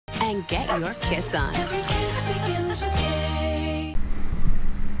and get your kiss on. Every kiss begins with K.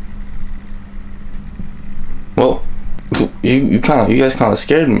 Well, you guys kind of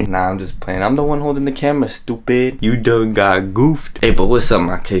scared me. Nah, I'm just playing. I'm the one holding the camera, stupid. You done got goofed. Hey, but what's up,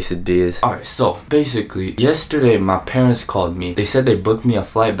 my quesadillas? Alright, so basically, yesterday my parents called me. They said they booked me a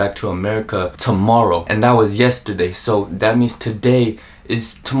flight back to America tomorrow, and that was yesterday. So that means today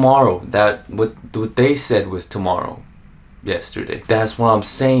is tomorrow. That what they said was tomorrow. Yesterday. That's what I'm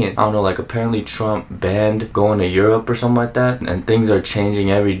saying. I don't know, like apparently Trump banned going to Europe or something like that, and things are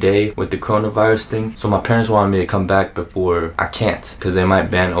changing every day with the coronavirus thing. So my parents wanted me to come back before I can't, because they might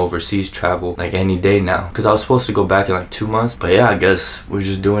ban overseas travel like any day now, because I was supposed to go back in like 2 months. But yeah, I guess we're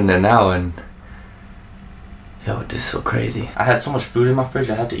just doing it now. And yo, this is so crazy. I had so much food in my fridge,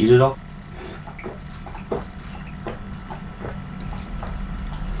 I had to eat it all.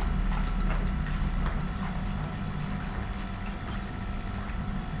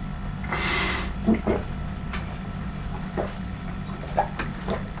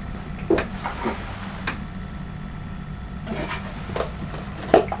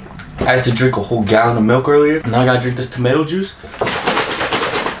 I had to drink a whole gallon of milk earlier. Now I gotta drink this tomato juice.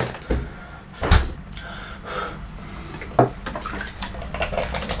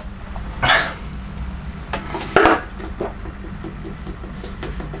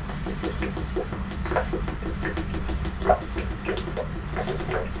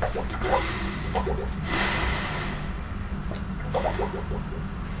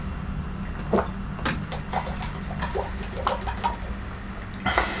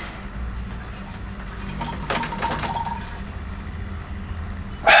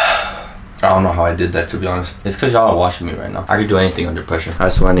 I don't know how I did that, to be honest. It's because y'all are watching me right now. I can do anything under pressure.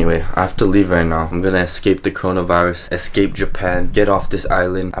 Alright, so anyway, I have to leave right now. I'm gonna escape the coronavirus, escape Japan, get off this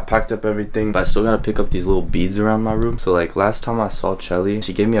island. I packed up everything, but I still gotta pick up these little beads around my room. So like last time I saw Chelly,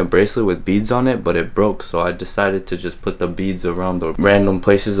 she gave me a bracelet with beads on it, but it broke. So I decided to just put the beads around the random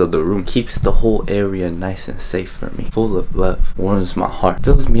places of the room. Keeps the whole area nice and safe for me. Full of love. Warms my heart.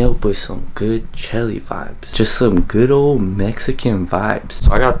 Fills me up with some good Chelly vibes. Just some good old Mexican vibes.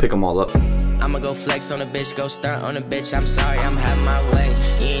 So I gotta pick them all up. I'ma go flex on a bitch, go stunt on a bitch. I'm sorry, I'm having my way.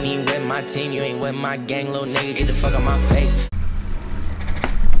 You ain't even with my team, you ain't with my gang, little nigga. Get the fuck out my face.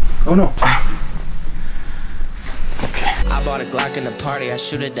 Oh no. I bought a Glock in the party, I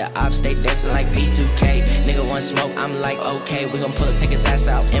shoot at the ops, they dancing like B2K. Nigga want smoke, I'm like, okay, we gon' pull up, take his ass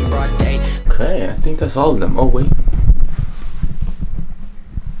out in broad day. Okay, I think that's all of them. Oh wait.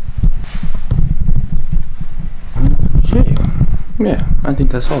 Okay. Yeah, I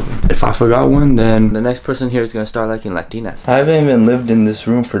think that's all of them. If I forgot one, then the next person here is gonna start liking Latinas. I haven't even lived in this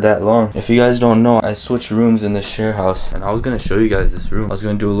room for that long. If you guys don't know, I switched rooms in the share house, and I was gonna show you guys this room. I was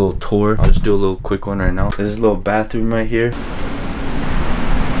gonna do a little tour. I'll just do a little quick one right now. There's a little bathroom right here.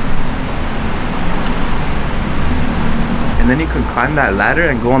 And then you can climb that ladder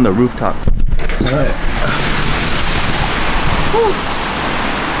and go on the rooftop. Alright.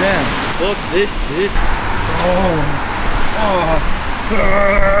 Damn, fuck this shit. Oh.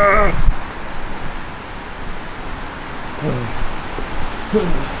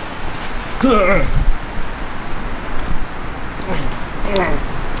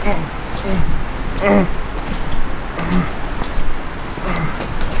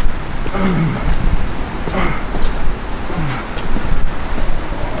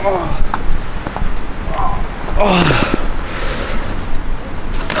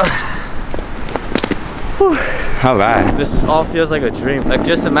 Alright, this all feels like a dream. Like,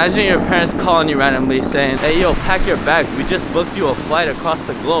 just imagine your parents calling you randomly saying, hey yo, pack your bags, we just booked you a flight across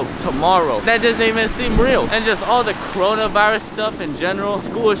the globe tomorrow. That doesn't even seem real. And just all the coronavirus stuff in general.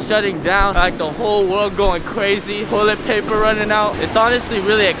 School is shutting down, like the whole world going crazy, toilet paper running out. It's honestly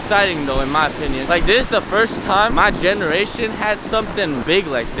really exciting though, in my opinion. Like, this is the first time my generation had something big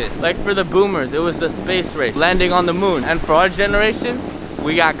like this. Like for the boomers, it was the space race, landing on the moon. And for our generation,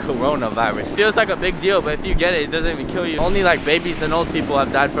 we got coronavirus. Feels like a big deal, but if you get it, it doesn't even kill you. Only like babies and old people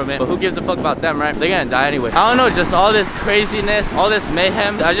have died from it, but who gives a fuck about them, right? They're gonna die anyway. I don't know, just all this craziness, all this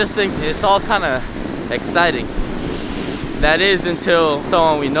mayhem, I just think it's all kind of exciting. That is, until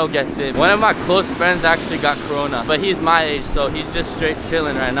someone we know gets it. One of my close friends actually got corona, but he's my age, so he's just straight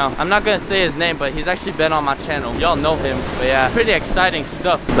chilling right now. I'm not gonna say his name, but he's actually been on my channel. Y'all know him, but yeah, pretty exciting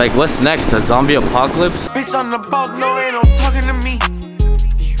stuff. Like, what's next? A zombie apocalypse? Bitch on the boat, no, ain't no talking to me.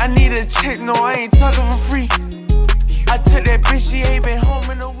 I need a check, no, I ain't talking for free. I took that bitch, she ain't been home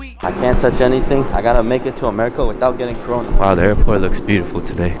in a week. I can't touch anything. I gotta make it to America without getting corona. Wow, the airport looks beautiful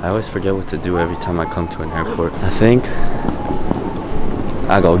today. I always forget what to do every time I come to an airport. I think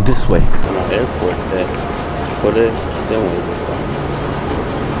I go this way. Airport, then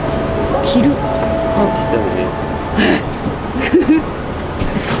昼。でもいい。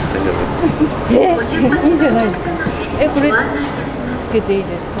大丈夫。いいんじゃないですか。これつけていいで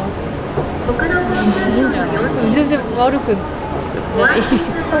すか。全然悪くない。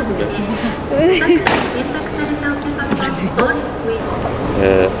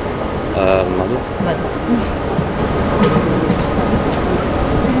まだ。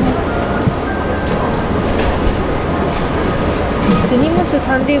で荷物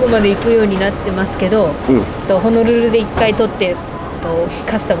サンディエゴまで行くようになってますけど、ホノルルで1回取って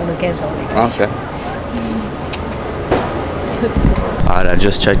カスタムの検査をお願いします。Alright, I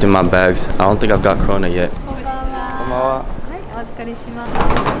just checked in my bags. I don't think I've got Corona yet. こんばんは。はい、お預かりします。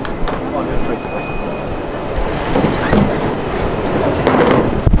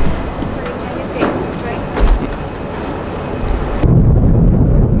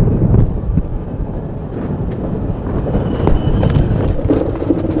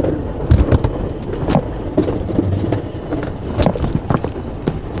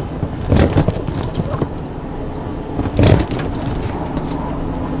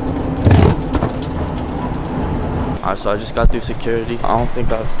Alright, so I just got through security. I don't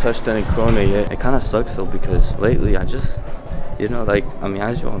think I've touched any Corona yet. It kind of sucks though because lately I just, you know, like, I mean,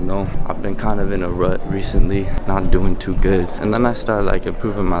 as you all know, I've been kind of in a rut recently, not doing too good. And then I started like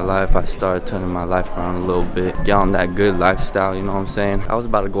improving my life. I started turning my life around a little bit, get on that good lifestyle, you know what I'm saying? I was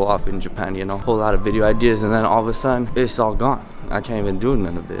about to go off in Japan, you know, whole lot of video ideas, and then all of a sudden, it's all gone. I can't even do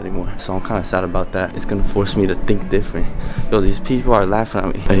none of it anymore. So I'm kind of sad about that. It's gonna force me to think different. Yo, these people are laughing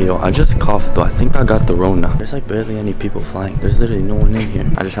at me. Hey, yo, I just coughed though. I think I got the Rona. There's like barely any people flying. There's literally no one in here.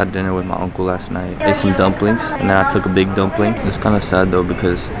 I just had dinner with my uncle last night. Ate some dumplings, and then I took a big dumpling. It's kind of sad though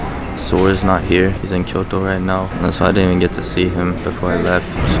because Sora's not here. He's in Kyoto right now. And so I didn't even get to see him before I left.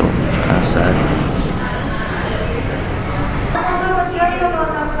 So it's kind of sad.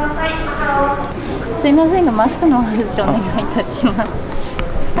 すいませんがマスクのお外しお願いいたします。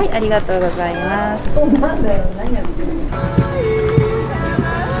はい、ありがとうございます。なんだよ、何やってるの。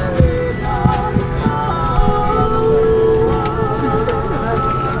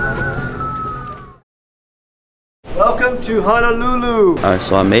Welcome to Honolulu. Alright,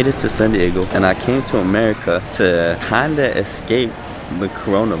 so I made it to San Diego and I came to America to kinda escape the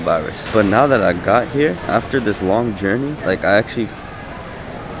coronavirus. But now that I got here, after this long journey, like I actually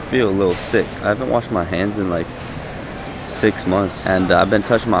feel a little sick. I haven't washed my hands in like 6 months, and I've been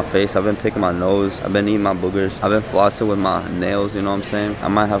touching my face, I've been picking my nose, I've been eating my boogers, I've been flossing with my nails, you know what I'm saying? I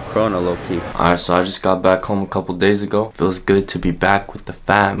might have Corona low-key. Alright, so I just got back home a couple days ago. Feels good to be back with the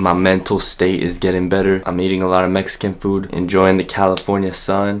fam. My mental state is getting better. I'm eating a lot of Mexican food, enjoying the California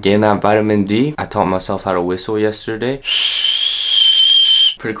sun, getting that vitamin D. I taught myself how to whistle yesterday.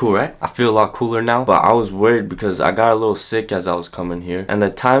 Pretty cool, right? I feel a lot cooler now, but I was worried because I got a little sick as I was coming here, and the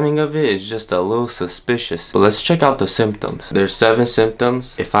timing of it is just a little suspicious. But let's check out the symptoms. There's 7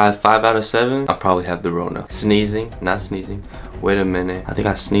 symptoms. If I have 5 out of 7, I probably have the Rona. Sneezing, not sneezing. Wait a minute, I think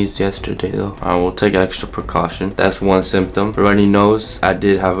I sneezed yesterday though. Alright, we'll take extra precaution. That's 1 symptom. Runny nose, I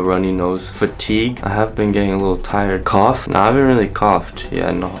did have a runny nose. Fatigue, I have been getting a little tired. Cough, no, I haven't really coughed. Yeah,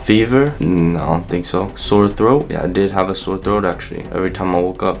 no. Fever, no, I don't think so. Sore throat, yeah, I did have a sore throat actually. Every time I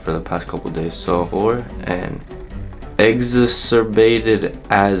woke up for the past couple days. So, 4, and exacerbated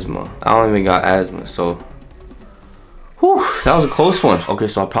asthma. I don't even got asthma, so whew, that was a close one. Okay,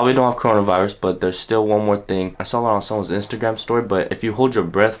 so I probably don't have coronavirus, but there's still one more thing. I saw it on someone's Instagram story, but if you hold your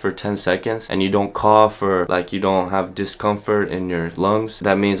breath for 10 seconds and you don't cough or like you don't have discomfort in your lungs,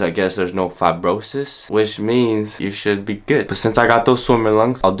 that means I guess there's no fibrosis, which means you should be good. But since I got those swimmer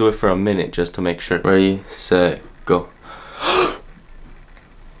lungs, I'll do it for a minute just to make sure. Ready, set, go.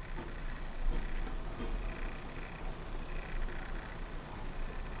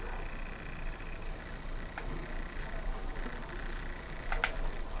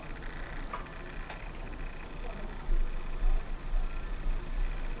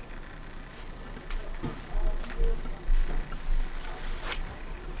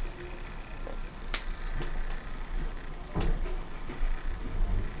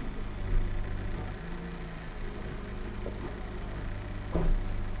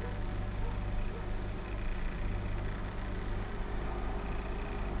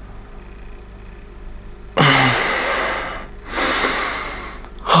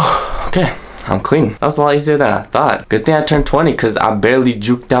 Okay, I'm clean. That was a lot easier than I thought. Good thing I turned 20 because I barely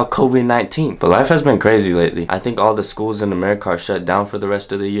juked out COVID-19. But life has been crazy lately. I think all the schools in America are shut down for the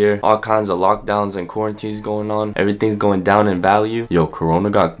rest of the year. All kinds of lockdowns and quarantines going on. Everything's going down in value. Yo, Corona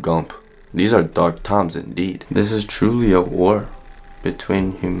got gump. These are dark times indeed. This is truly a war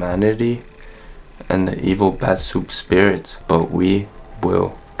between humanity and the evil bat soup spirits. But we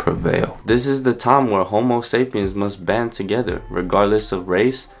will prevail. This is the time where Homo sapiens must band together, regardless of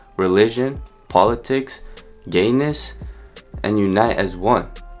race, religion, politics, gayness, and unite as one.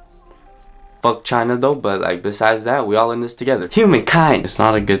 Fuck China though, but like besides that, we all in this together. Humankind! It's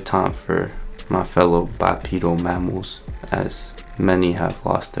not a good time for my fellow bipedal mammals, as many have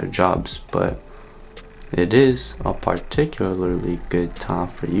lost their jobs, but it is a particularly good time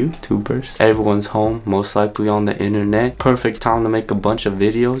for YouTubers. Everyone's home, most likely on the internet. Perfect time to make a bunch of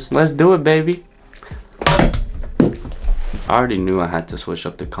videos. Let's do it, baby. I already knew I had to switch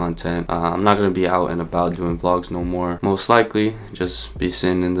up the content. I'm not gonna be out and about doing vlogs no more. Most likely just be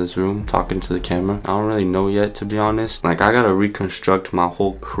sitting in this room talking to the camera. I don't really know yet, to be honest. Like, I gotta reconstruct my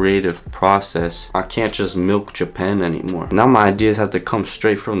whole creative process. I can't just milk Japan anymore. Now my ideas have to come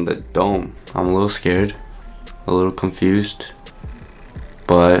straight from the dome. I'm a little scared, a little confused,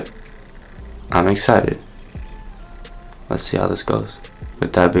 but I'm excited. Let's see how this goes.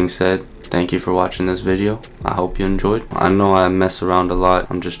 With that being said, thank you for watching this video. I hope you enjoyed. I know I mess around a lot.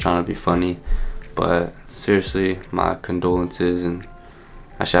 I'm just trying to be funny. But seriously, my condolences, and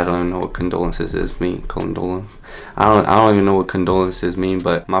actually I don't even know what condolences mean. I don't even know what condolences mean,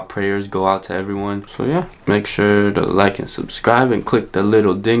 but my prayers go out to everyone. So yeah, make sure to like and subscribe and click the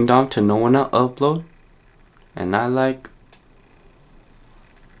little ding dong to know when I upload. And I like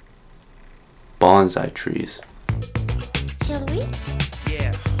bonsai trees. Shall we?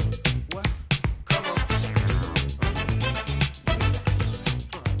 Yeah.